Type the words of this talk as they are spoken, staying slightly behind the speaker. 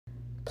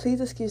Please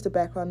excuse the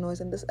background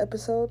noise in this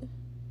episode.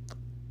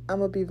 I'm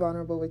going to be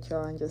vulnerable with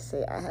y'all and just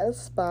say I had a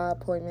spa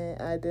appointment.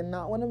 I did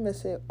not want to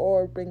miss it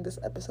or bring this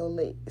episode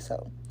late.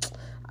 So,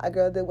 I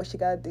girl did what she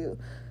got to do.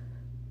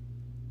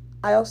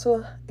 I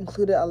also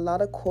included a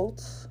lot of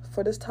quotes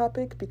for this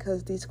topic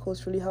because these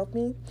quotes really help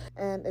me.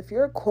 And if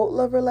you're a quote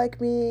lover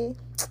like me,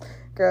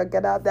 girl,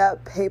 get out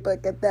that paper,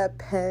 get that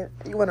pen.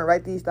 You want to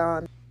write these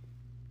down.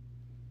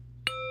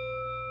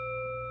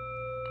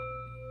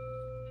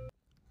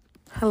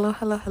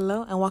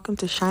 Hello, and welcome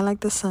to Shine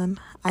Like the Sun.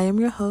 I am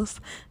your host,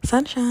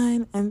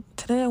 Sunshine, and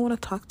today I want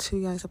to talk to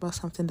you guys about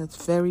something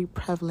that's very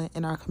prevalent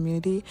in our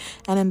community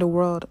and in the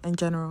world in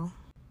general.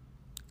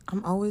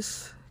 I'm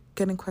always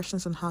getting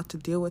questions on how to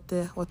deal with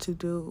it, what to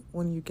do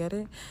when you get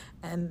it,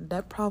 and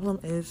that problem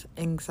is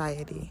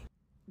anxiety.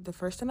 The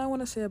first thing I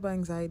want to say about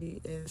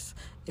anxiety is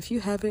if you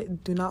have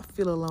it, do not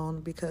feel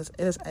alone because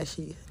it is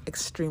actually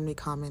extremely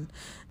common.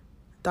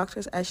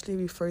 Doctors actually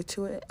refer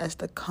to it as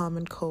the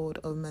common cold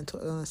of mental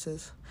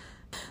illnesses.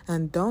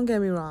 And don't get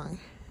me wrong,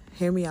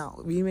 hear me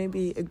out. We may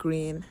be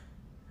agreeing,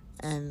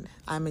 and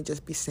I may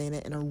just be saying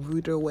it in a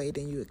ruder way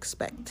than you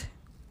expect.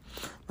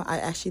 But I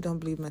actually don't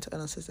believe mental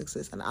illnesses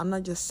exist. And I'm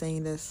not just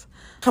saying this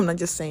out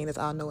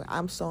of nowhere.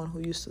 I'm someone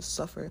who used to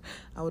suffer.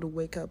 I would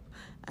wake up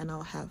and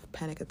I'll have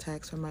panic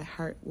attacks where my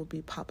heart will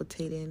be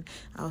palpitating.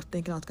 I was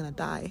thinking I was going to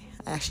die.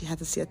 I actually had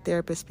to see a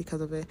therapist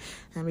because of it.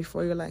 And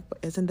before you're like, but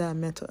isn't that a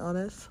mental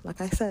illness?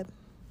 Like I said,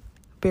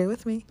 bear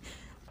with me.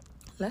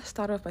 Let's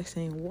start off by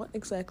saying what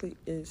exactly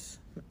is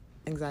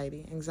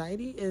anxiety.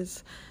 Anxiety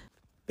is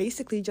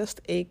basically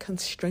just a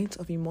constraint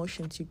of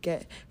emotions you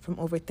get from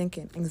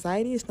overthinking.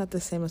 Anxiety is not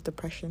the same as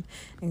depression.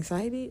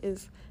 Anxiety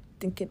is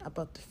thinking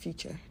about the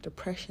future.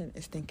 Depression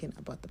is thinking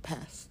about the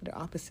past. They're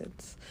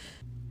opposites.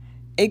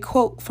 A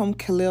quote from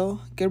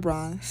Khalil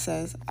Gibran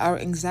says, "Our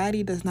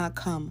anxiety does not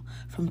come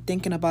from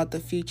thinking about the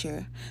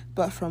future,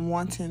 but from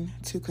wanting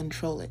to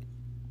control it."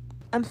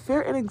 And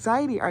fear and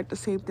anxiety aren't the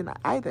same thing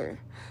either.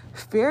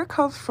 Fear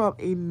comes from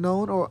a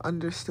known or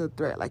understood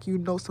threat. Like, you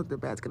know something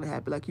bad's going to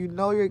happen. Like, you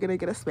know you're going to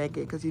get a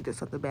spanking because you did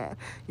something bad,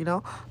 you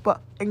know?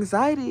 But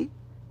anxiety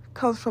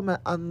comes from an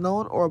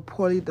unknown or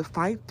poorly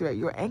defined threat.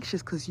 You're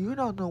anxious because you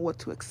don't know what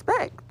to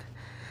expect.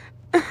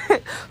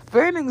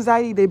 Fear and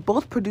anxiety, they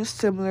both produce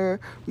similar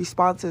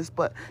responses,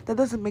 but that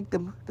doesn't make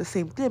them the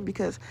same thing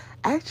because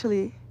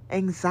actually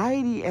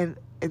anxiety and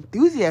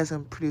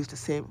enthusiasm produce the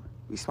same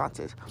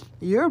responses.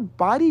 Your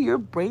body, your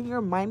brain,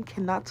 your mind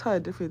cannot tell the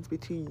difference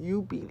between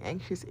you being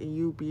anxious and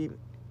you being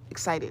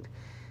excited.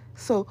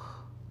 So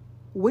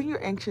when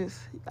you're anxious,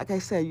 like I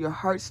said, your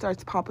heart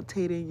starts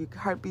palpitating, your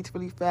heart beats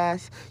really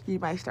fast, you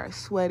might start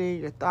sweating,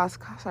 your thoughts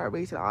start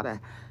racing, all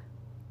that.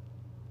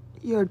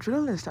 Your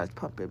adrenaline starts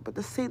pumping, but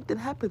the same thing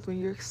happens when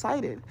you're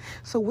excited.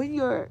 So when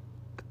you're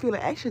feeling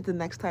anxious the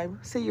next time,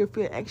 say you're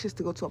feeling anxious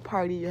to go to a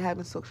party, you're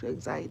having social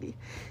anxiety,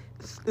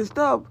 instead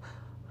of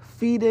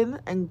feeding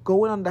and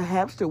going on the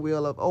hamster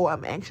wheel of, oh,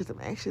 I'm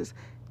anxious,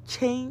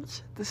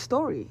 change the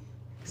story.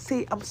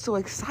 Say, I'm so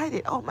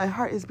excited. Oh, my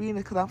heart is beating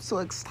because I'm so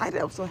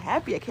excited. I'm so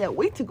happy. I can't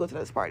wait to go to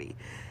this party.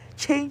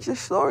 Change the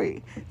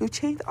story. You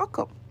change the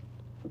outcome.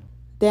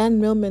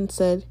 Dan Millman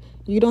said,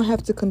 "You don't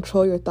have to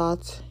control your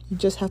thoughts. You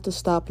just have to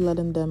stop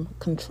letting them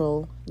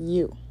control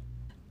you."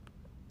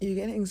 You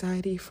get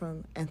anxiety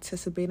from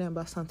anticipating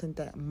about something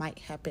that might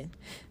happen.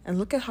 And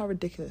look at how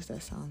ridiculous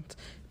that sounds.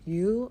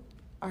 You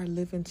are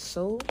living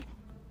so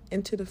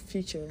into the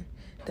future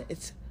that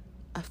it's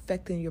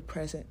affecting your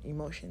present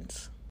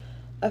emotions,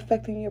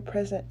 affecting your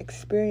present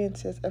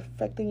experiences,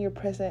 affecting your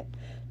present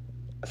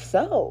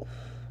self.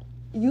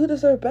 You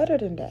deserve better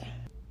than that.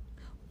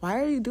 Why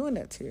are you doing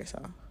that to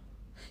yourself?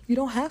 You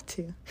don't have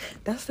to.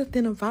 That's the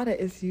thing about it,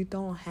 is you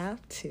don't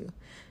have to.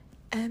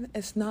 And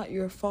it's not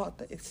your fault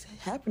that it's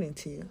happening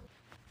to you.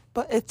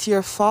 But it's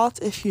your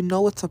fault if you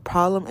know it's a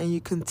problem and you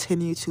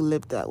continue to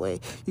live that way.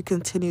 You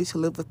continue to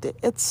live with it.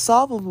 It's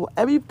solvable.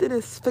 Everything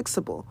is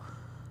fixable.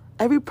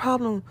 Every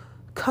problem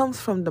comes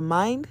from the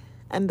mind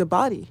and the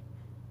body.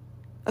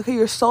 Okay,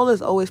 your soul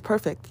is always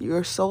perfect.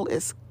 Your soul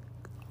is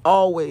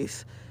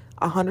always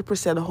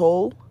 100%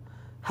 whole,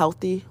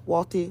 healthy,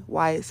 wealthy,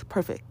 wise,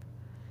 perfect.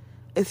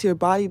 It's your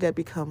body that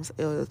becomes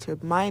ill. It's your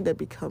mind that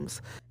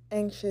becomes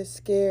anxious,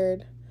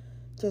 scared,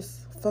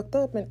 just fucked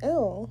up and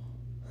ill.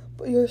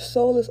 But your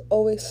soul is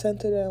always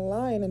centered and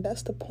aligned, and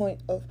that's the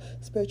point of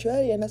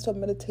spirituality, and that's what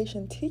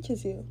meditation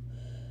teaches you.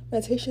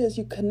 Meditation is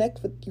you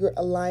connect with your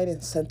aligned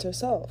and center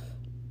self.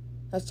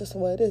 That's just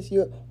what it is.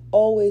 You're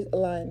always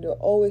aligned. You're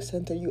always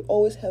centered. You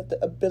always have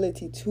the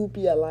ability to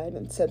be aligned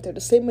and centered.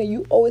 The same way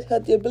you always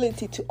have the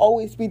ability to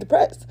always be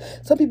depressed.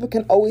 Some people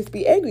can always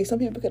be angry. Some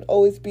people can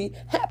always be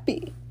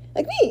happy.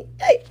 Like me.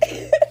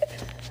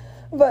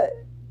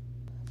 But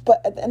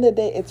at the end of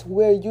the day, it's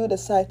where you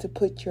decide to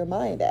put your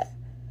mind at.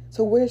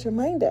 So where's your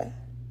mind at?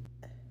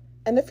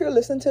 And if you're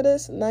listening to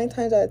this, 9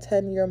 times out of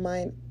 10, your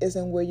mind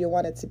isn't where you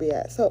want it to be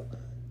at. So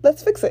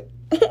let's fix it.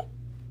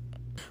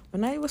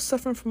 When I was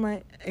suffering from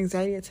my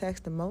anxiety attacks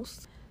the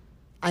most,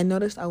 I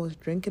noticed I was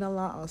drinking a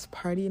lot, I was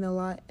partying a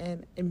lot,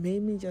 and it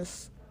made me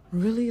just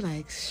really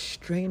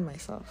strain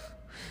myself.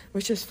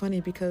 Which is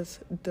funny because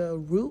the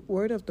root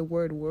word of the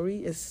word worry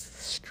is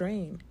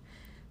strain.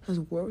 Because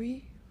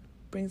worry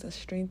brings a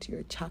strain to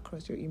your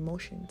chakras, your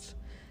emotions.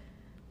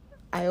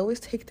 I always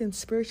take things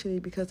spiritually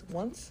because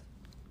once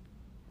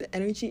the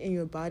energy in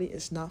your body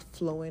is not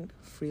flowing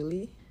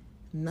freely,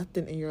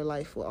 nothing in your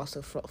life will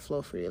also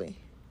flow freely.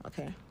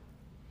 Okay?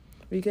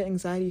 We get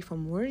anxiety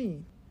from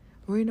worrying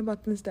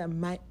about things that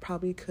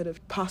probably could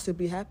have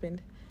possibly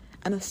happened.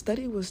 And a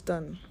study was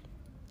done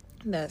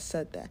that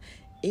said that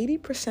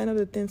 80% of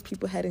the things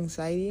people had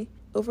anxiety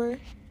over,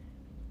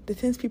 the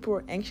things people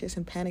were anxious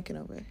and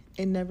panicking over,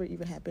 it never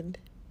even happened.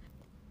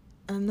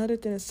 And another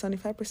thing is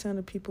 75% of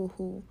the people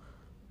who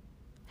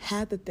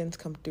had the things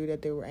come through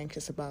that they were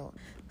anxious about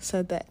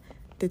said that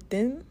the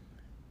thing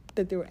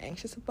that they were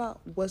anxious about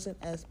wasn't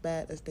as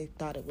bad as they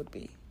thought it would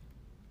be.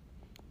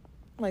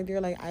 Like,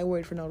 they're like, I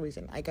worried for no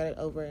reason. I got it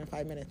over in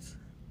 5 minutes.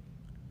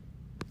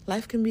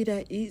 Life can be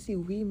that easy.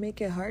 We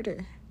make it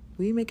harder.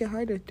 We make it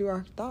harder through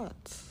our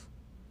thoughts.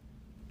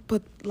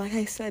 But like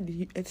I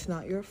said, it's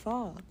not your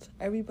fault.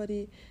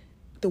 Everybody,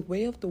 the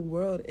way of the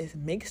world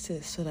makes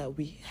it so that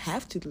we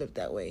have to live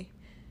that way.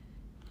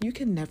 You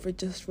can never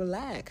just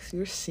relax.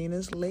 You're seen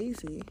as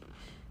lazy.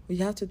 You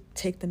have to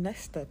take the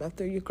next step.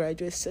 After you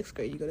graduate 6th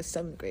grade, you go to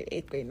 7th grade,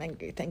 8th grade, 9th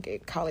grade, 10th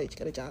grade, college,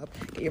 get a job,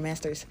 get your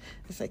master's.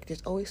 It's like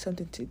there's always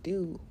something to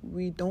do.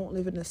 We don't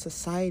live in a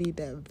society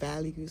that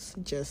values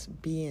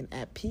just being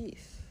at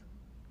peace.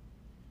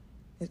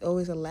 There's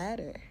always a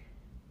ladder.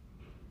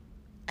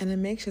 And it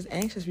makes us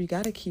anxious. We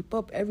got to keep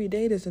up. Every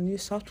day there's a new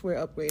software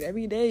upgrade.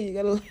 Every day you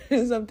got to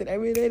learn something.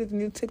 Every day there's a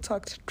new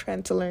TikTok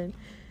trend to learn.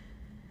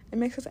 It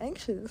makes us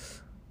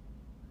anxious.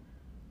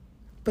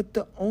 But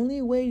the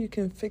only way you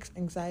can fix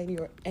anxiety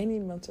or any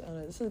mental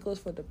illness, this goes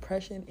for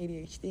depression,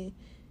 ADHD,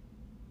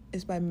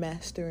 is by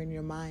mastering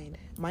your mind.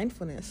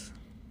 Mindfulness.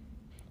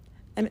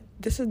 And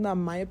this is not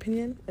my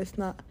opinion. It's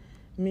not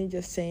me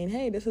just saying,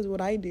 hey, this is what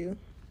I do.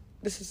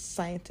 This is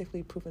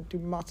scientifically proven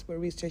through multiple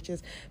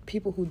researches.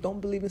 People who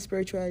don't believe in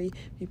spirituality,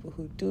 people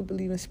who do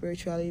believe in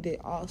spirituality, they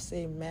all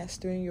say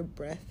mastering your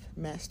breath,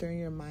 mastering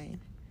your mind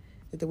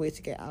is the way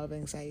to get out of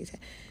anxiety.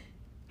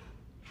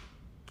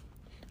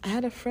 I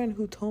had a friend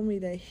who told me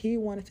that he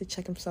wanted to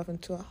check himself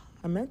into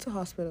a mental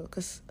hospital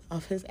because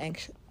of his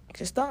anxious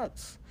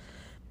thoughts.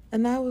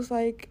 And I was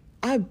like,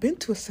 I've been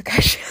to a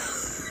psychiatric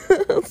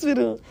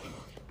hospital.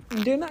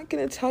 They're not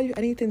going to tell you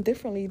anything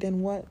differently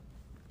than what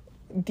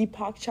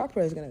Deepak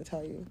Chopra is going to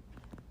tell you.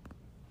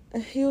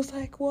 And he was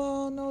like,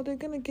 well, no, they're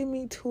going to give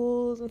me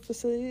tools and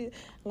facilities.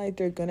 Like,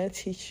 they're going to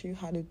teach you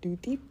how to do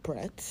deep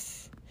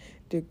breaths.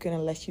 They're going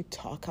to let you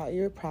talk out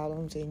your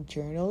problems and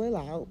journal it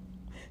out.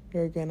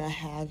 They're going to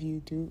have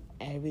you do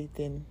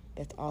everything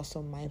that's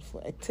also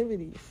mindful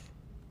activities.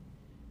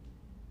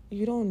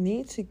 You don't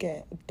need to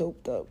get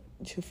doped up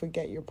to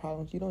forget your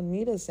problems. You don't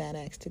need a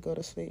Xanax to go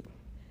to sleep.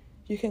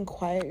 You can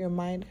quiet your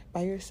mind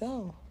by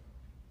yourself.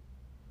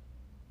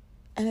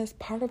 And as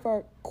part of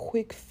our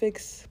quick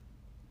fix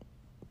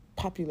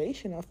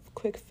population, a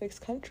quick fix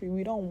country,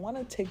 we don't want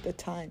to take the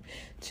time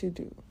to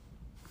do.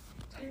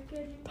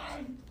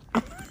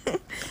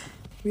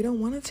 We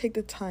don't want to take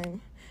the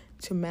time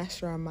to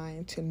master our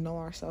mind, to know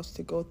ourselves,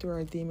 to go through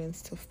our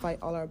demons, to fight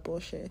all our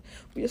bullshit.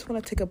 We just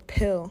want to take a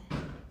pill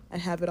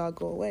and have it all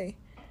go away.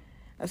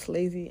 That's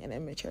lazy and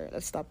immature.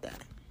 Let's stop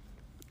that.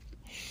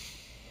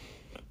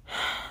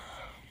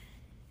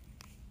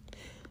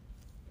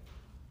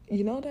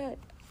 You know that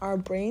our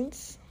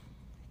brains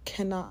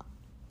cannot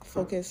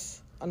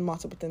focus on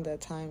multiple things at a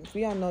time.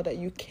 We all know that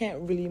you can't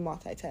really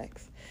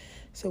multitask.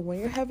 So when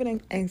you're having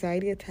an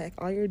anxiety attack,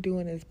 all you're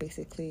doing is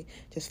basically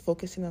just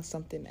focusing on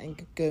something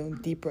and going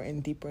deeper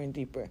and deeper and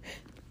deeper.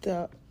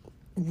 The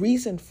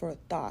reason for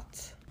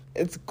thoughts,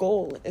 its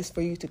goal is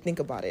for you to think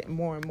about it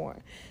more and more.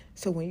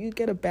 So when you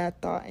get a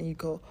bad thought and you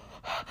go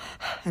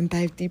and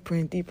dive deeper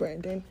and deeper,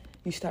 and then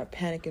you start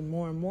panicking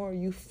more and more,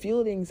 you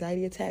feel the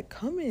anxiety attack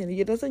coming.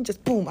 It doesn't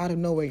just boom out of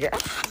nowhere. You're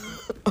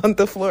on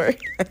the floor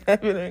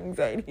having an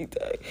anxiety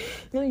attack.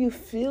 No, you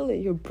feel it.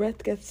 Your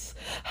breath gets...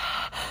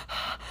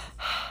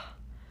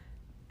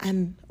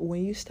 And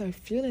when you start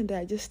feeling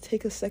that, just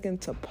take a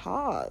second to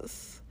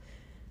pause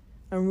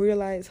and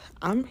realize,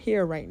 I'm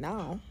here right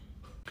now.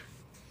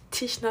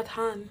 Thich Nhat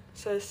Hanh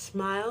says,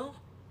 smile,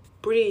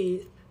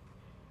 breathe,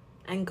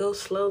 and go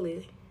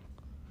slowly.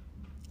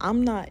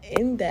 I'm not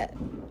in that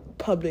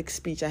public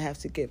speech I have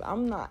to give.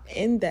 I'm not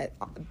in that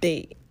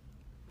date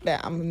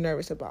that I'm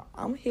nervous about.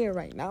 I'm here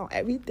right now.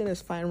 Everything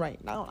is fine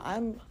right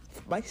now.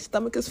 My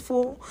stomach is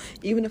full.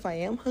 Even if I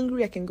am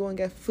hungry, I can go and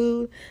get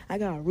food. I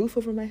got a roof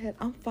over my head.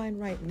 I'm fine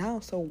right now.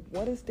 So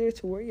what is there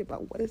to worry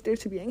about? What is there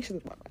to be anxious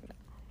about right now?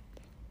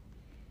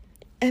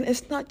 And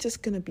it's not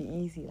just going to be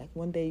easy. Like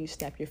one day you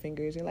snap your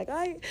fingers. You're like,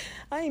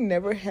 I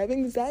never have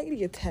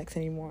anxiety attacks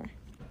anymore.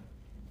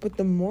 But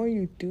the more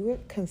you do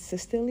it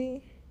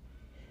consistently,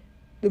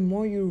 the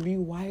more you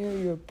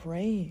rewire your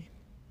brain.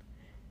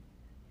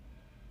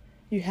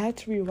 You have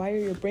to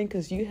rewire your brain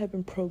because you have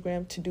been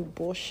programmed to do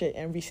bullshit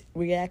and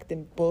react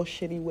in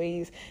bullshitty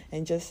ways.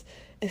 And just,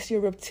 it's your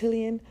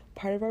reptilian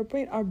part of our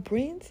brain. Our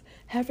brains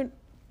haven't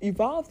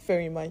evolved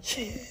very much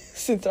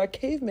since our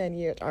caveman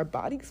years. Our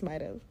bodies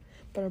might have,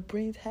 but our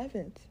brains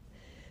haven't.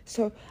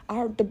 So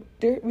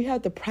we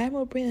have the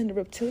primal brain and the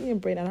reptilian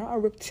brain, and our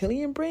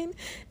reptilian brain,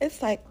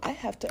 it's like, I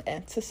have to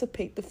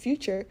anticipate the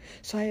future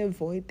so I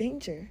avoid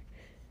danger.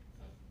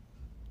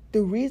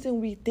 The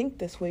reason we think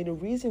this way, the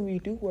reason we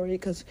do worry,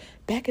 because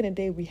back in the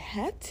day we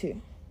had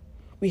to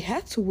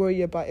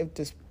worry about if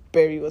this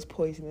berry was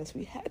poisonous.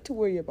 We had to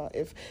worry about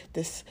if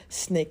this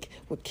snake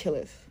would kill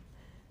us.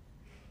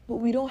 But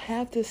we don't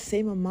have the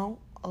same amount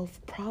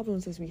of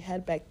problems as we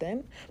had back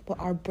then, but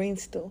our brain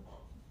still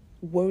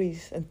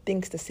worries and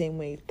thinks the same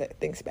way that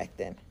thinks back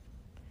then.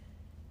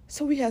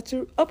 So we had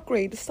to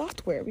upgrade the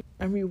software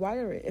and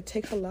rewire it. It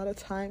takes a lot of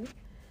time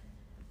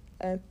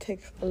and it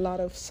takes a lot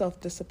of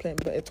self-discipline,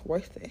 but it's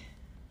worth it.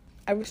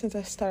 Ever since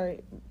I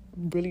started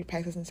really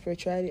practicing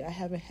spirituality, I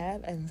haven't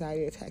had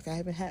anxiety attacks. I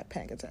haven't had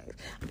panic attacks.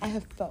 I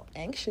have felt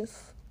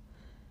anxious,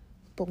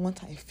 but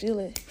once I feel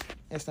it,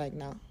 it's like,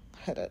 no,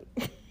 head up.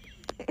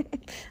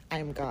 I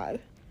am God.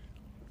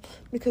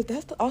 Because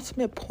that's the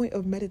ultimate point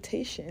of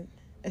meditation,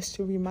 is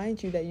to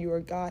remind you that you are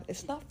God.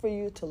 It's not for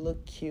you to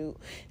look cute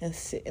and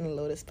sit in a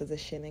lotus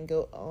position and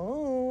go,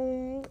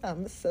 oh,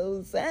 I'm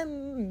so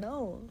zen.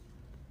 No.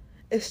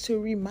 It's to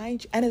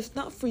remind you. And it's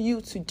not for you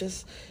to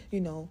just,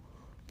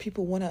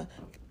 people want to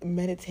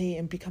meditate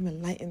and become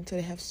enlightened so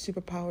they have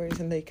superpowers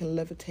and they can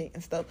levitate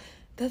and stuff.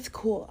 That's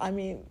cool. I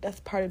mean, that's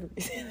part of the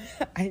reason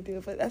I do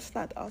it, but that's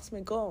not the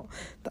ultimate goal.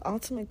 The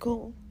ultimate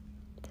goal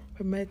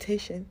for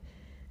meditation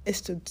is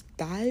to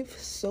dive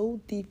so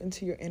deep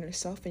into your inner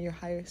self and your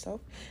higher self,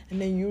 and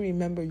then you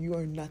remember you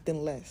are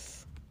nothing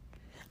less.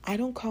 I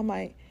don't call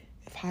my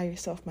higher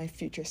self my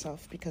future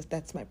self, because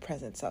that's my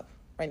present self.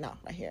 Right now,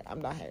 right here, I'm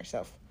not higher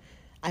self.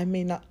 I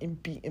may not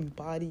be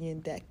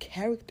embodying that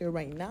character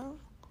right now,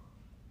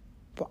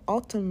 but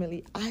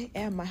ultimately, I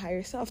am my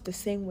higher self, the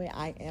same way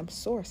I am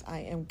source, I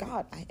am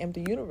God, I am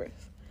the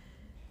universe.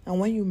 And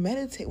when you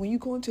meditate, when you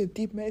go into a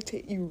deep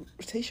meditation,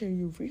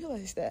 you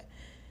realize that.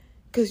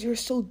 Because you're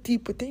so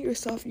deep within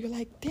yourself, you're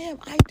like, damn,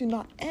 I do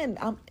not end.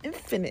 I'm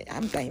infinite.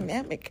 I'm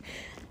dynamic.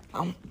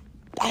 I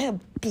have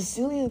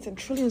bazillions and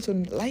trillions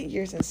of light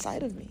years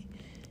inside of me.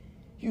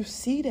 You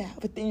see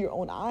that within your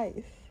own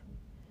eyes.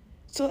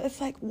 So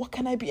it's like, what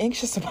can I be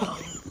anxious about?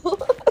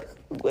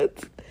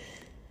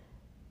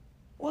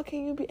 What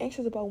can you be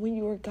anxious about when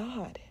you are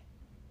God?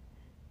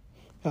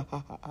 And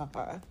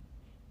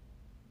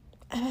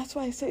that's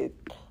why I say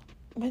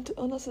mental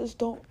illnesses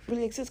don't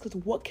really exist,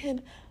 because what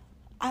can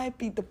I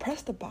be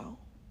depressed about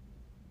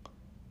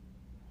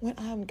when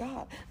I'm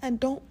God? And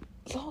don't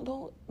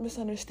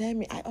misunderstand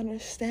me. I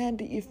understand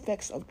the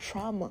effects of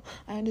trauma.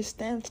 I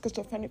understand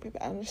schizophrenic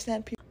people. I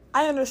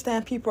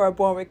understand people are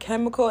born with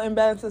chemical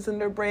imbalances in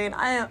their brain.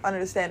 I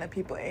understand that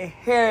people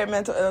inherit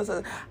mental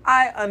illnesses.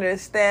 I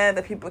understand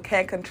that people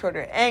can't control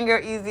their anger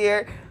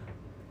easier.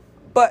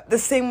 But the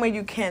same way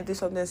you can't do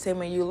something, the same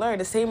way you learn,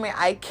 the same way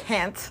I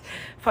can't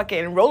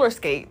fucking roller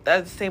skate,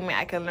 that's the same way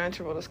I can learn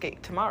to roller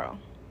skate tomorrow.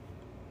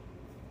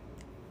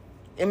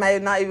 It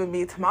might not even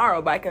be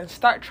tomorrow, but I can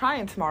start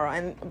trying tomorrow.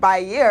 And by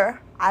a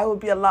year, I will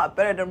be a lot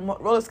better than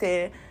roller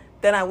skating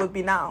than I would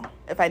be now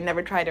if I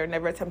never tried it or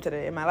never attempted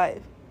it in my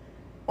life.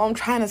 What I'm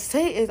trying to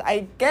say is,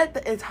 I get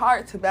that it's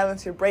hard to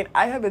balance your brain.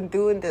 I have been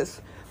doing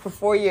this for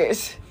 4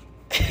 years.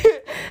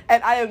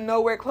 And I am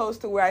nowhere close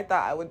to where I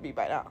thought I would be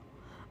by now.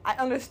 I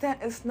understand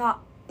it's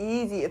not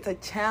easy. It's a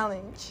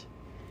challenge.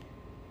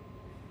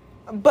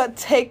 But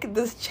take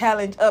this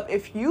challenge up.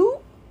 If you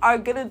are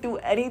going to do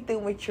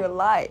anything with your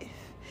life,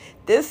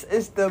 this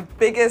is the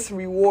biggest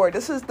reward.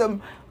 This is the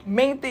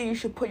main thing you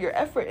should put your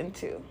effort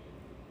into.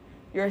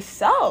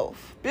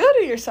 Yourself.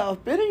 Building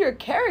yourself. Building your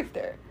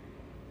character.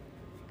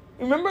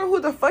 Remember who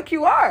the fuck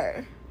you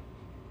are.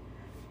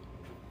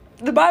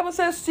 The Bible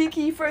says, seek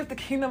ye first the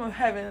kingdom of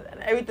heaven,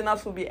 and everything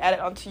else will be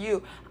added unto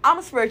you.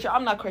 I'm spiritual.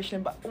 I'm not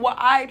Christian. But what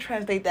I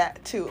translate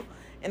that to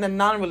in a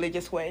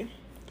non-religious way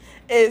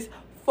is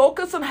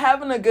focus on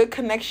having a good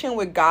connection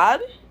with God,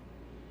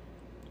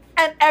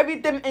 and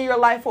everything in your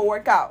life will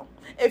work out.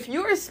 If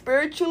you are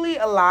spiritually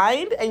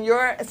aligned and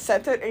you're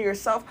centered in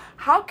yourself,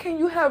 how can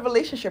you have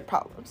relationship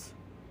problems?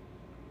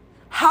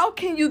 How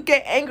can you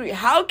get angry?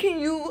 How can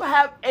you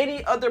have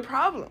any other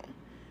problem?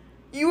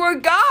 You are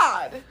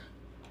God.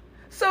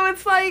 So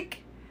it's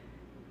like,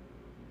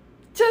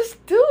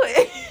 just do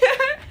it.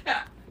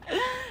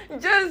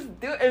 Just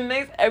do it. It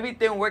makes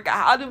everything work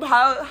out.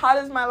 How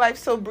does my life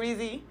so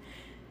breezy?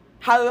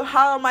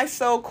 How am I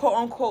so quote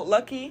unquote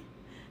lucky?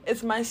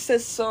 It's my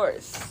sis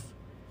source.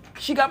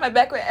 She got my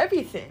back with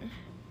everything.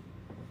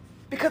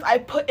 Because I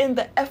put in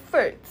the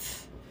effort.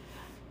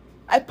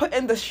 I put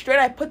in the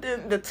strength, I put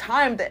in the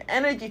time, the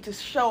energy to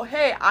show,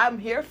 hey, I'm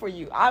here for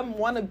you. I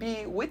want to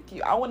be with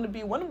you. I want to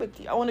be one with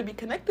you. I want to be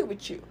connected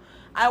with you.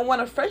 I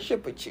want a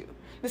friendship with you.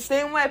 The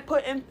same way I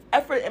put in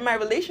effort in my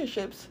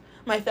relationships,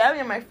 my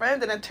family and my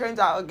friends, and it turns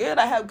out good.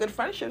 I have good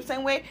friendships.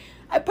 Same way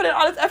I put in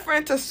all this effort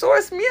into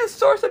Source. Me and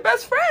Source are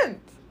best friends.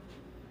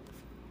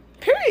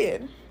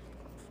 Period.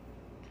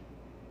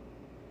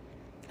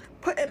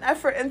 Put an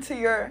effort into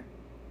your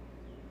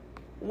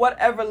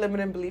whatever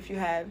limiting belief you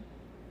had,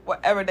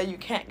 whatever, that you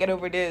can't get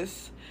over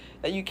this,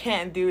 that you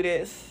can't do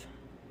this,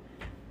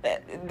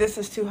 that this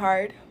is too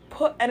hard.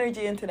 Put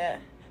energy into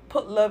that.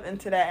 Put love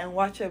into that and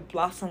watch it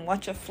blossom,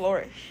 watch it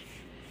flourish.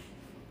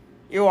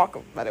 You're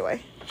welcome, by the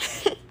way.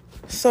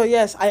 So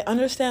yes, I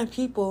understand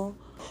people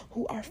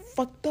who are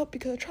fucked up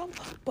because of trauma,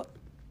 but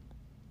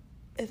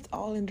it's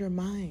all in their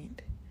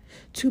mind.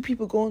 Two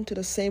people go into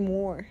the same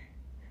war.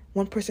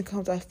 One person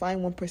comes out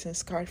fine, one person is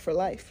scarred for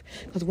life.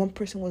 Because one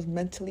person was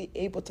mentally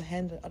able to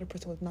handle it, the other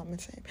person was not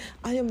mentally.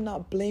 I am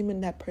not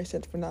blaming that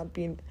person for not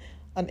being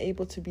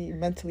unable to be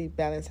mentally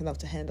balanced enough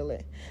to handle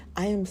it.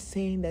 I am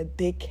saying that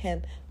they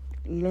can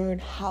learn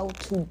how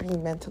to be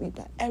mentally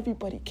balanced.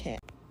 Everybody can.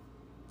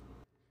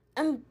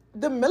 And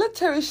the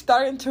military is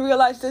starting to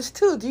realize this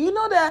too. Do you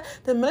know that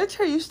the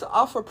military used to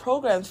offer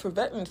programs for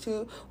veterans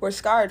who were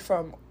scarred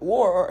from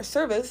war or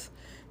service,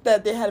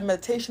 that they had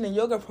meditation and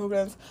yoga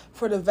programs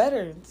for the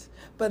veterans?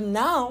 But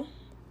now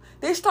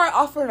they start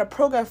offering a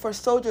program for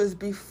soldiers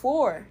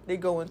before they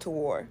go into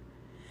war.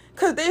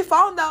 Because they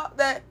found out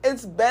that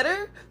it's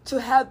better to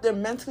have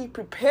them mentally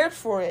prepared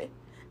for it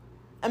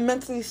and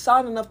mentally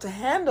sound enough to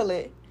handle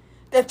it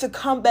than to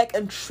come back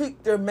and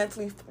treat their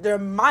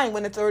mind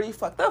when it's already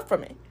fucked up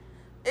from it.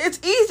 It's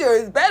easier,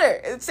 it's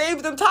better, it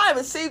saves them time,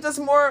 it saves us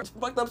more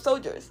fucked up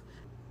soldiers.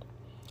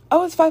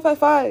 Oh, it's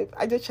 5:55.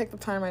 I did check the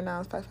time right now,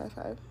 it's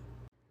 5:55.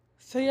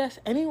 So yes,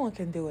 anyone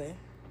can do it.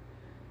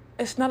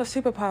 It's not a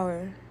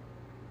superpower.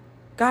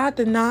 God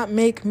did not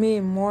make me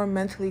more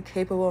mentally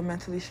capable,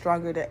 mentally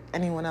stronger than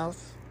anyone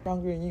else.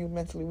 Stronger than you,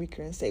 mentally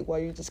weaker, and say, well,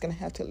 you're just going to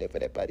have to live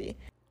with it, buddy.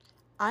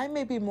 I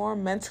may be more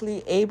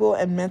mentally able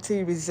and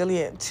mentally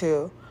resilient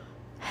to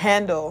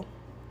handle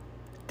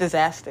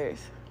disasters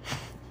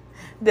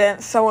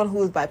than someone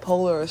who is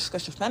bipolar or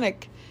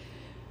schizophrenic.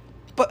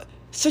 But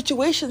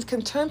situations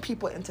can turn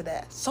people into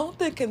that.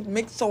 Something can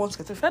make someone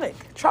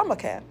schizophrenic. Trauma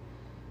can.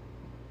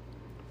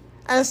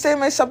 And the same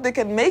way something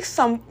can make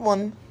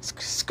someone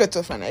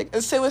schizophrenic,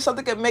 the same way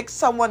something can make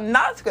someone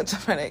not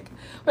schizophrenic.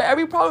 But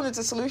every problem is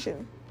a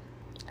solution.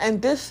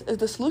 And this is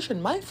the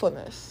solution,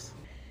 mindfulness.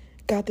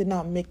 God did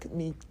not make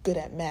me good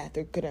at math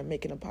or good at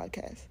making a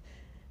podcast.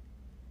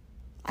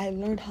 I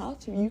learned how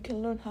to. You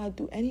can learn how to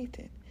do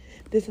anything.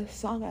 There's a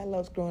song I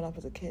loved growing up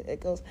as a kid.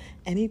 It goes,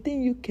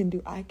 anything you can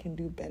do, I can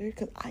do better.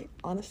 Because I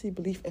honestly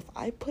believe if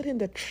I put in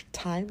the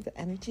time, the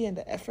energy, and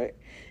the effort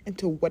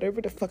into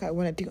whatever the fuck I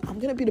want to do, I'm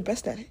going to be the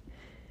best at it.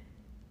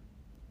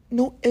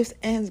 No ifs,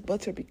 ands,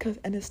 buts, or because,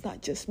 and it's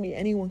not just me.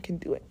 Anyone can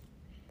do it.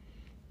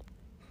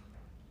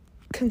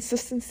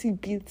 Consistency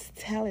beats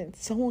talent.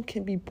 Someone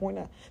can be born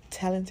a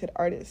talented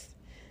artist.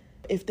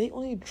 If they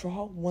only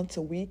draw once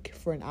a week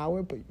for an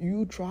hour, but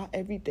you draw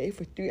every day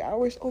for 3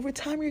 hours, over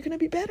time you're going to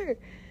be better.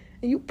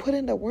 And you put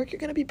in the work, you're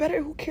going to be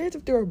better. Who cares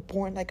if they were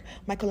born like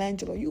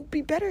Michelangelo? You'll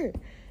be better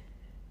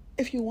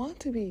if you want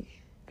to be.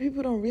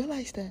 People don't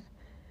realize that.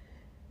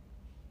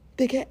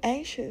 They get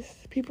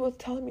anxious. People are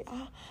telling me,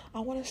 I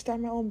want to start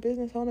my own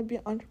business. I want to be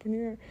an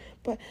entrepreneur.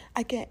 But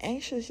I get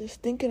anxious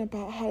just thinking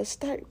about how to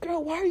start.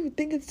 Girl, why are you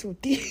thinking so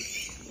deep?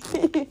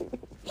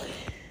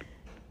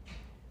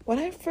 When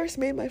I first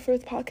made my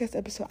first podcast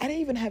episode, I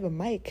didn't even have a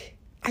mic.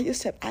 I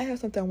just said, I have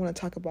something I want to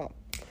talk about.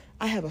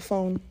 I have a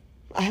phone.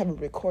 I have a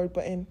record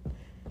button.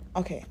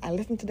 Okay, I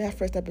listened to that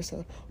first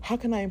episode. How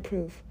can I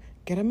improve?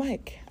 Get a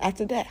mic.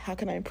 After that, how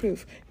can I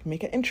improve?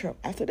 Make an intro.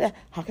 After that,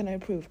 how can I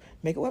improve?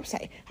 Make a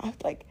website.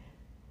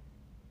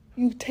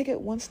 You take it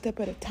one step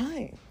at a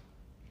time.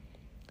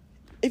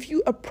 If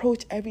you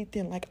approach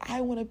everything like,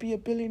 I want to be a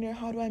billionaire,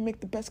 how do I make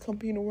the best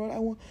company in the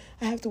world?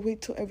 I have to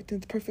wait till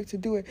everything's perfect to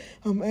do it.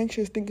 I'm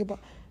anxious thinking about,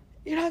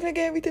 you're not going to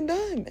get everything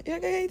done. You're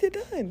not going to get anything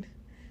done.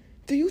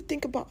 Do you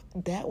think about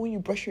that when you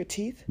brush your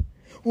teeth?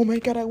 Oh my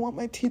God, I want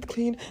my teeth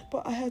clean,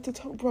 but I have to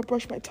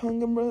brush my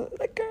tongue. And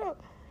like, girl,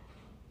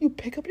 you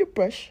pick up your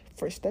brush,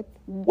 first step,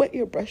 wet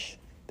your brush.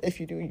 If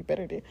you do, you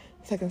better do.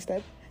 Second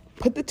step,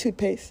 put the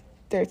toothpaste.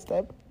 Third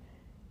step,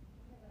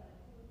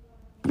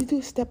 you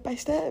do step by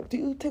step. Do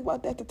you think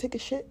about that to take a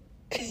shit?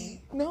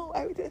 No,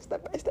 everything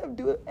step by step.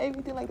 Do it,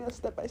 everything like that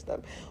step by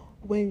step.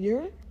 When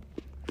you're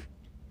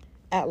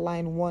at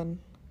line 1,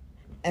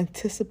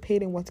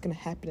 anticipating what's going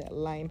to happen at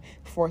line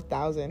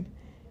 4,000,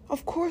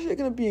 of course you're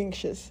going to be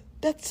anxious.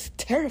 That's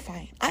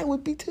terrifying. I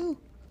would be too.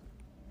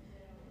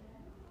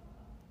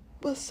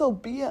 But so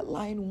be at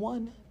line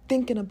 1,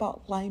 thinking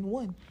about line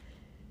 1.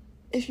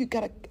 If you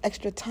got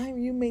extra time,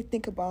 you may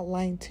think about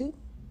line 2.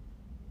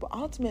 But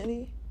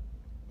ultimately,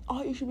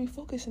 all you should be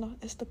focusing on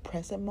is the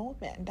present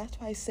moment. And that's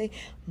why I say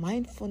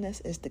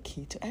mindfulness is the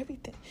key to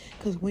everything.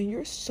 Because when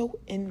you're so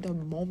in the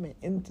moment,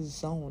 in the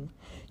zone,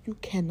 you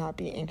cannot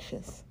be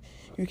anxious.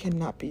 You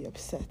cannot be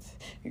upset.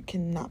 You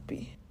cannot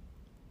be.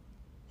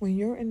 When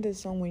you're in the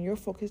zone, when you're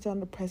focused on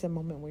the present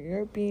moment, when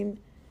you're being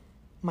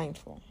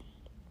mindful.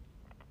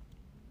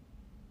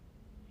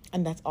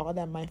 And that's all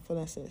that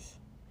mindfulness is.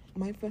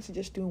 Mindfulness is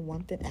just doing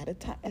one thing at a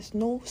time. It's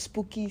no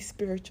spooky,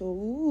 spiritual,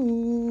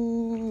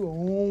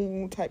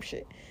 type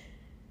shit.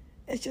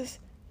 It's just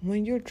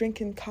when you're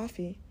drinking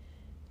coffee,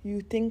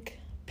 you think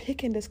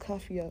picking this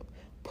coffee up,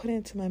 putting it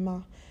into my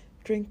mouth,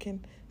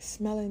 drinking,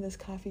 smelling this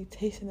coffee,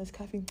 tasting this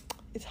coffee.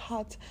 It's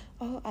hot.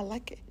 Oh, I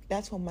like it.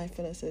 That's what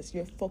mindfulness is.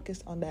 You're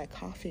focused on that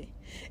coffee.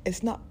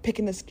 It's not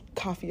picking this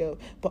coffee up,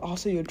 but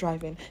also you're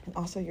driving, and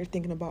also you're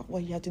thinking about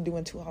what you have to do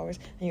in 2 hours,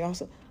 and you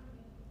also.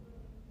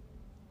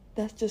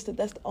 That's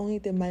the only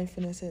thing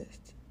mindfulness is.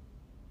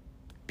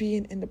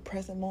 Being in the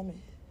present moment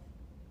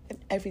in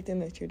everything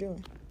that you're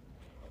doing.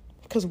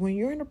 Because when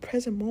you're in the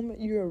present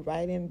moment, you're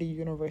riding the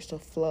universal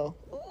flow.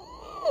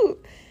 Ooh,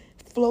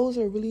 flows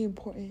are really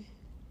important.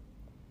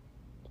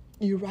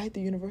 You ride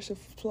the universal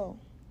flow.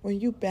 When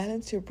you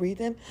balance your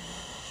breathing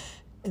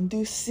and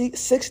do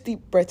 6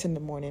 deep breaths in the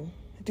morning.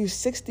 Do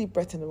 6 deep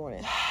breaths in the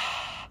morning.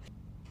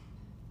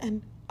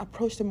 And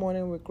approach the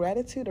morning with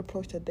gratitude.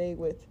 Approach the day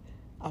with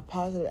a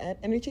positive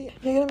energy.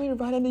 You're going to be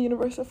riding the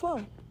universal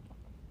flow.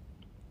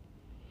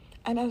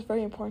 And that's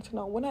very important to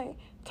know. When I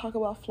talk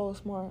about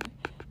flows more,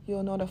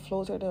 you'll know that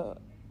flows are the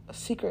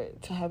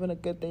secret to having a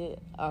good day,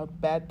 a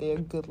bad day, a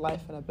good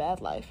life, and a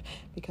bad life.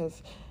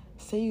 Because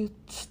say you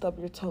stub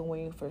your toe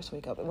when you first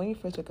wake up. And when you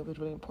first wake up, it's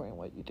really important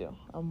what you do.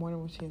 A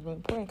morning routine is really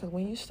important. Because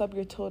when you stub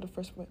your toe the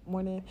first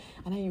morning,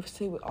 and then you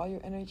say with all your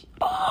energy,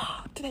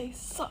 today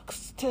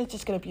sucks. Today's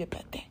just going to be a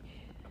bad day.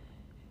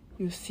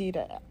 You see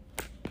that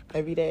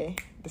every day,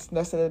 the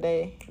rest of the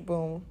day,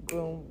 boom,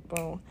 boom,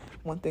 boom.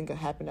 One thing could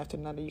happen after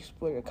another. You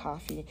spill your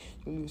coffee,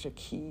 you lose your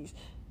keys.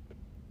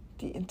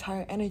 The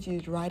entire energy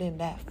is riding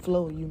that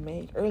flow you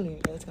made earlier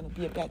that it's going to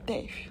be a bad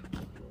day.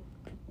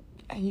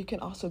 And you can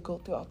also go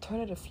through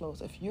alternative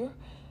flows. If you're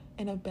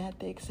in a bad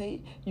day,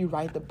 say you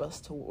ride the bus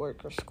to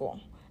work or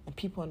school, and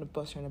people on the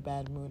bus are in a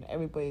bad mood,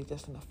 everybody's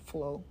just in a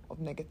flow of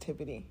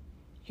negativity.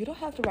 You don't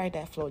have to ride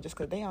that flow just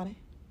because they on it.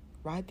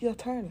 Ride the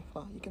alternative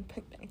flow. You can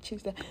pick and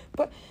choose that.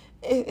 But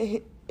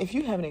if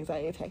you have an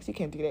anxiety attack, you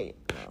can't do that.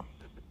 No.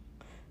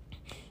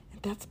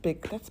 That's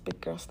big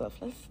girl stuff.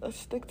 Let's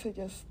stick to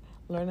just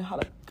learning how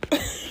to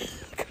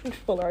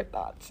control our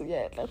thoughts.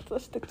 Yeah,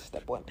 let's stick to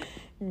step 1.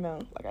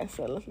 Like I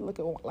said, let's look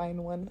at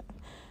line 1.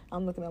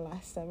 I'm looking at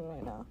line 7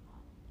 right now.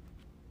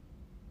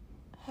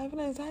 Having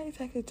an anxiety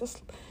attack is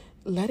just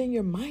letting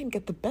your mind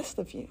get the best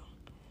of you.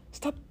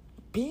 Stop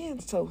being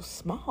so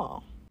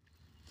small.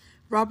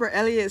 Robert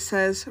Elliott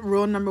says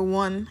rule number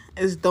 1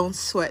 is don't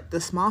sweat the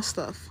small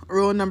stuff.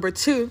 Rule number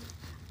 2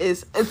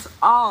 is it's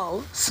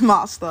all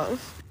small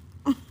stuff.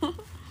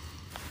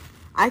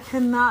 I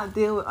cannot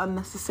deal with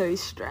unnecessary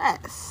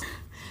stress.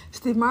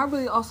 Steve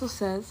Marbley also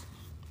says,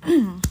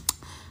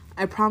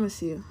 I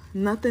promise you,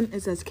 nothing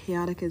is as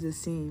chaotic as it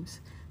seems.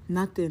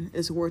 Nothing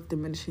is worth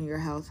diminishing your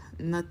health.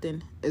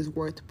 Nothing is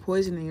worth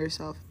poisoning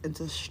yourself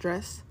into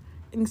stress,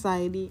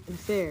 anxiety, and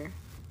fear.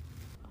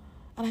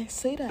 And I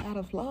say that out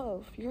of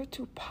love. You're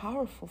too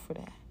powerful for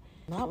that.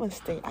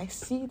 Namaste. I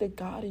see the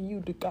God in you.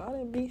 The God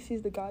in me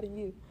sees the God in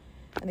you.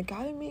 And the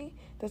God in me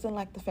doesn't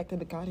like the fact that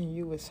the God in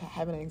you is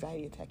having an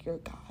anxiety attack. You're a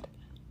God.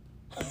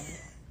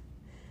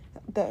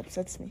 That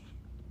upsets me.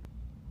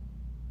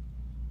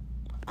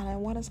 And I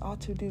want us all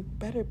to do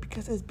better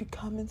because it's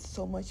becoming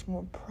so much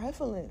more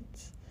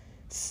prevalent.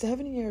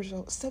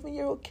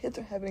 7-year-old kids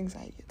are having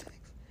anxiety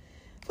attacks.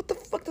 What the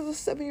fuck does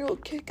a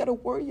 7-year-old kid gotta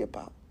worry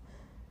about?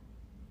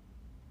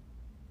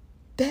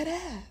 Dead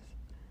ass.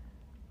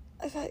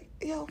 It's like,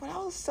 when I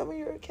was a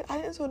 7-year-old kid, I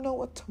didn't even know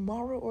what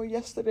tomorrow or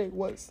yesterday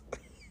was.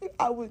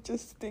 I was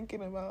just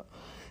thinking about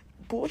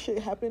bullshit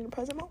happening in the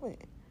present moment.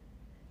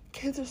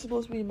 Kids are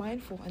supposed to be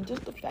mindful, and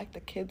just the fact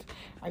that kids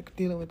are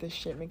dealing with this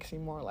shit makes me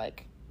more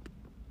like,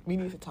 we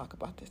need to talk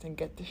about this and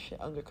get this shit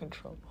under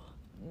control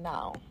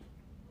now.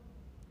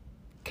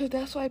 Because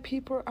that's why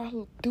people are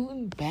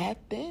doing bad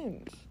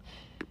things.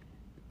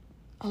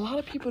 A lot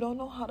of people don't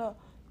know how to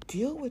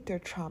deal with their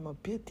trauma,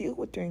 deal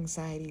with their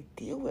anxiety,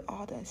 deal with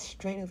all that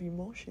strain of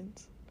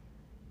emotions.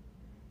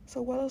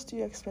 So what else do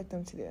you expect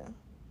them to do?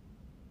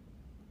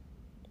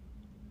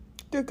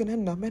 They're gonna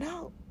numb it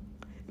out.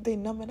 If they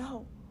numb it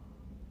out,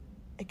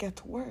 it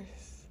gets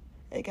worse.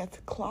 It gets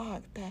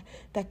clogged.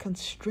 That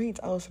constraint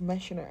I was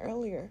mentioning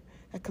earlier,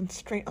 that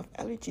constraint of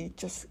energy,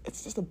 it's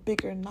just a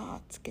bigger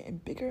knot. It's getting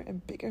bigger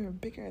and bigger and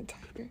bigger and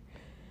tighter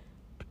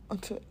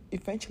until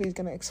eventually it's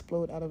gonna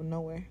explode out of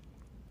nowhere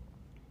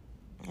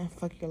and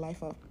fuck your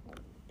life up.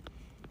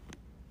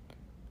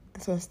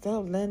 So instead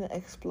of letting it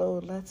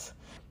explode, let's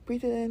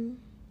breathe it in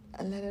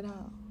and let it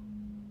out.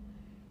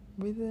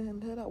 Breathe it in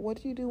and let it out.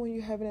 What do you do when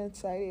you have an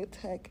anxiety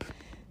attack?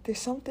 There's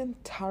something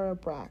Tara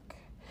Brach,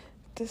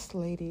 this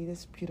lady,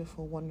 this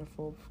beautiful,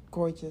 wonderful,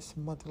 gorgeous,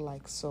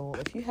 mother-like soul.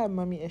 If you have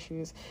mommy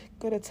issues,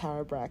 go to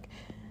Tara Brach.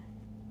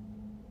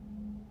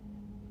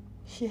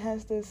 She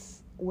has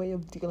this way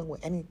of dealing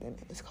with anything.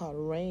 It's called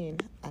RAIN,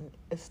 and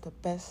it's the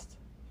best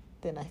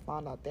thing I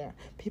found out there.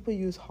 People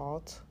use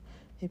HALT,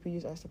 people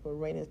use other stuff, but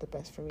RAIN is the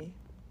best for me.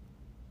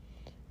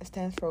 It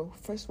stands for,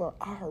 first of all,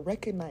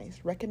 recognize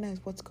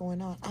what's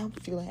going on. I'm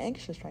feeling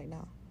anxious right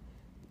now.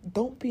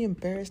 Don't be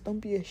embarrassed, don't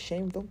be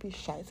ashamed, don't be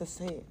shy to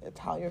say it. It's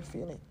how you're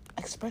feeling.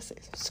 Express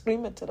it.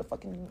 Scream it to the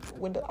fucking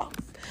window. Oh,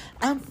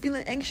 I'm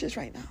feeling anxious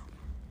right now.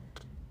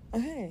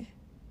 Okay.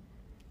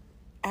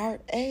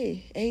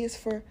 A is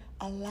for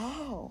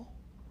allow.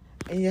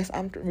 And yes,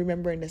 I'm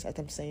remembering this as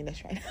I'm saying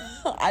this right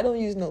now. I don't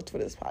use notes for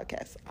this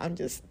podcast. I'm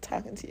just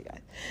talking to you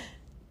guys.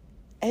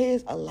 A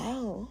is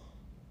allow.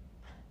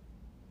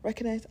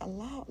 Recognize,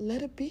 allow,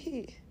 let it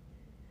be.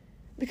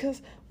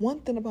 Because one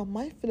thing about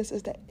mindfulness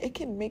is that it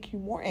can make you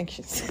more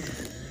anxious.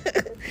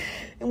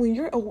 And when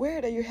you're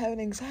aware that you're having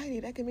anxiety,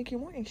 that can make you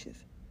more anxious.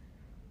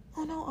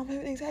 Oh no, I'm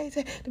having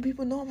anxiety attack. Do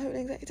people know I'm having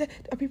anxiety attack?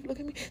 Are people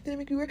looking at me? Did it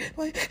make me weird?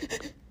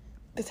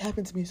 This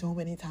happened to me so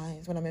many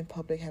times when I'm in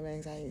public having an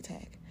anxiety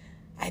attack.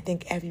 I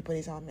think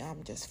everybody's on me.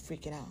 I'm just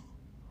freaking out.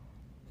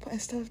 But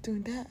instead of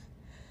doing that,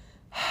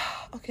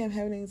 okay, I'm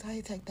having an anxiety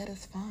attack. That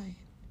is fine.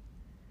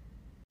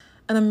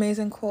 An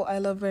amazing quote I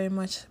love very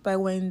much by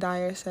Wayne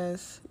Dyer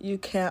says, "You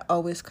can't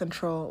always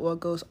control what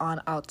goes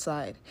on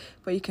outside,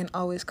 but you can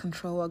always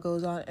control what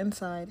goes on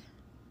inside."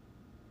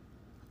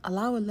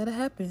 Allow it, let it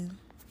happen.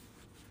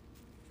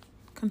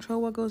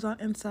 Control what goes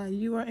on inside.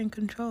 You are in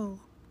control.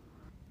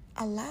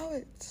 Allow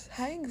it.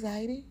 Hi,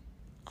 anxiety.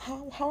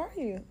 How are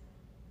you?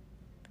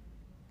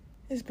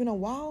 It's been a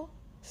while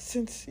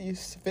since you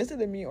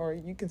visited me, or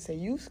you can say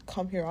you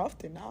come here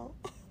often now.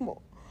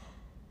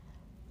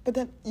 But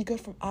then you go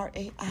from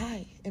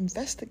RAI,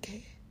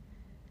 investigate.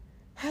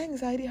 Hi,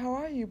 anxiety, how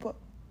are you? But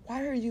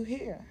why are you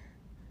here?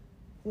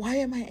 Why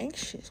am I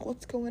anxious?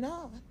 What's going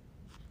on?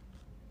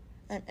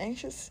 I'm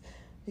anxious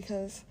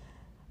because,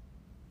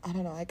 I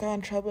don't know, I got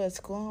in trouble at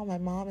school. My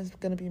mom is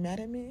going to be mad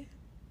at me.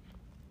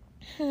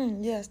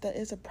 Yes, that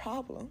is a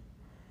problem.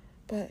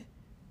 But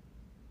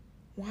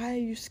why are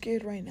you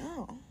scared right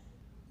now?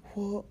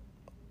 Well,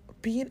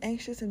 being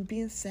anxious and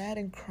being sad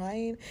and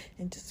crying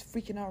and just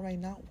freaking out right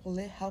now, will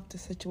it help the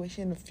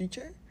situation in the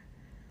future?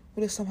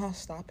 Will it somehow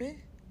stop it?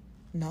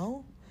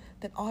 No?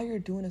 Then all you're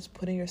doing is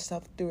putting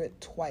yourself through it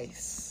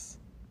twice.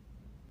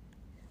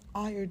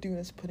 All you're doing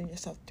is putting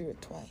yourself through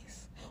it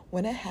twice.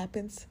 When it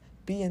happens,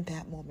 be in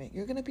that moment.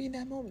 You're going to be in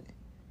that moment.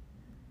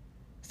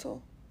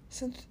 So,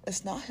 since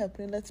it's not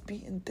happening, let's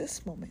be in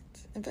this moment.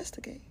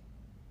 Investigate.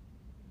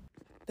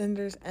 Then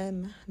there's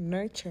N,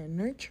 nurture.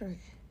 Nurture it.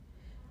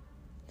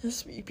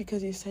 Just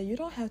because you say you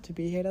don't have to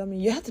be here, I mean,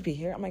 you have to be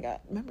here. Oh my God.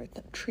 Remember,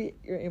 treat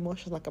your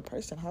emotions like a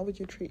person. How would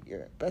you treat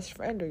your best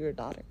friend or your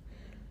daughter?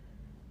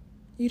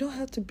 You don't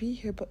have to be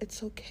here, but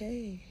it's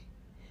okay.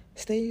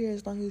 Stay here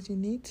as long as you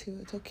need to.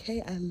 It's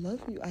okay. I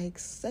love you. I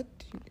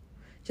accept you.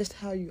 Just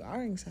how you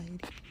are, anxiety.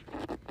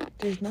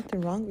 There's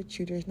nothing wrong with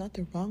you. There's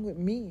nothing wrong with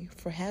me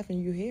for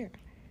having you here.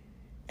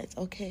 It's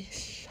okay.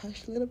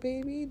 Hush, little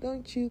baby.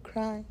 Don't you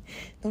cry.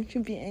 Don't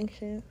you be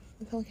anxious.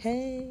 It's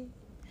okay.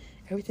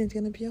 Everything's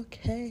gonna be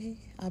okay.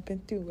 I've been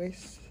through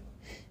worse.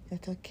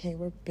 It's okay.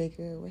 We're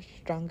bigger. We're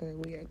stronger.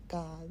 We are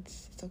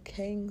gods. It's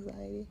okay,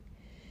 anxiety.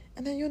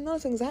 And then you'll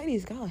notice anxiety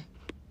is gone.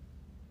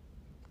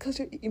 Because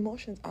your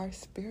emotions are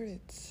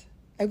spirits.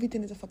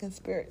 Everything is a fucking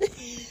spirit.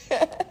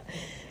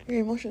 Your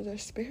emotions are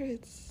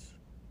spirits.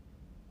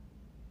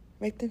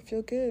 Make them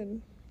feel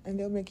good. And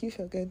they'll make you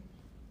feel good.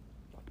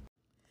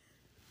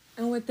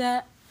 And with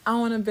that, I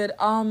want to bid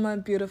all my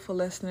beautiful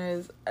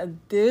listeners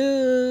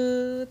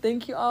adieu.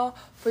 Thank you all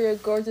for your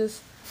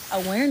gorgeous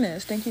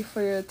awareness. Thank you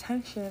for your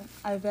attention.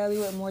 I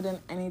value it more than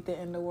anything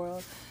in the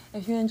world.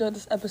 If you enjoyed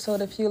this episode,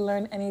 if you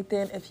learned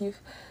anything,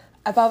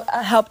 if I've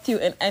helped you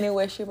in any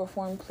way, shape, or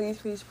form,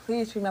 please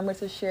remember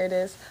to share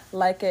this,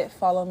 like it,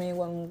 follow me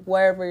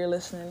wherever you're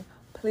listening.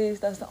 Please,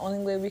 that's the only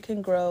way we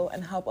can grow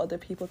and help other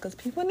people, because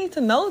people need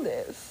to know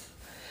this.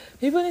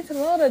 People need to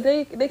know that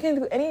they can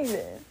do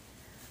anything.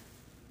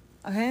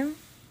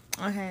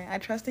 Okay, I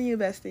trust in you,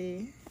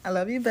 bestie. I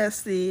love you,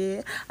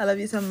 bestie. I love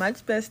you so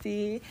much,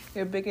 bestie.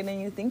 You're bigger than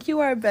you think you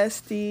are,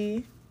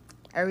 bestie.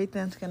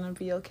 Everything's gonna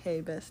be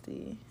okay,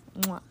 bestie.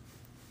 Mwah.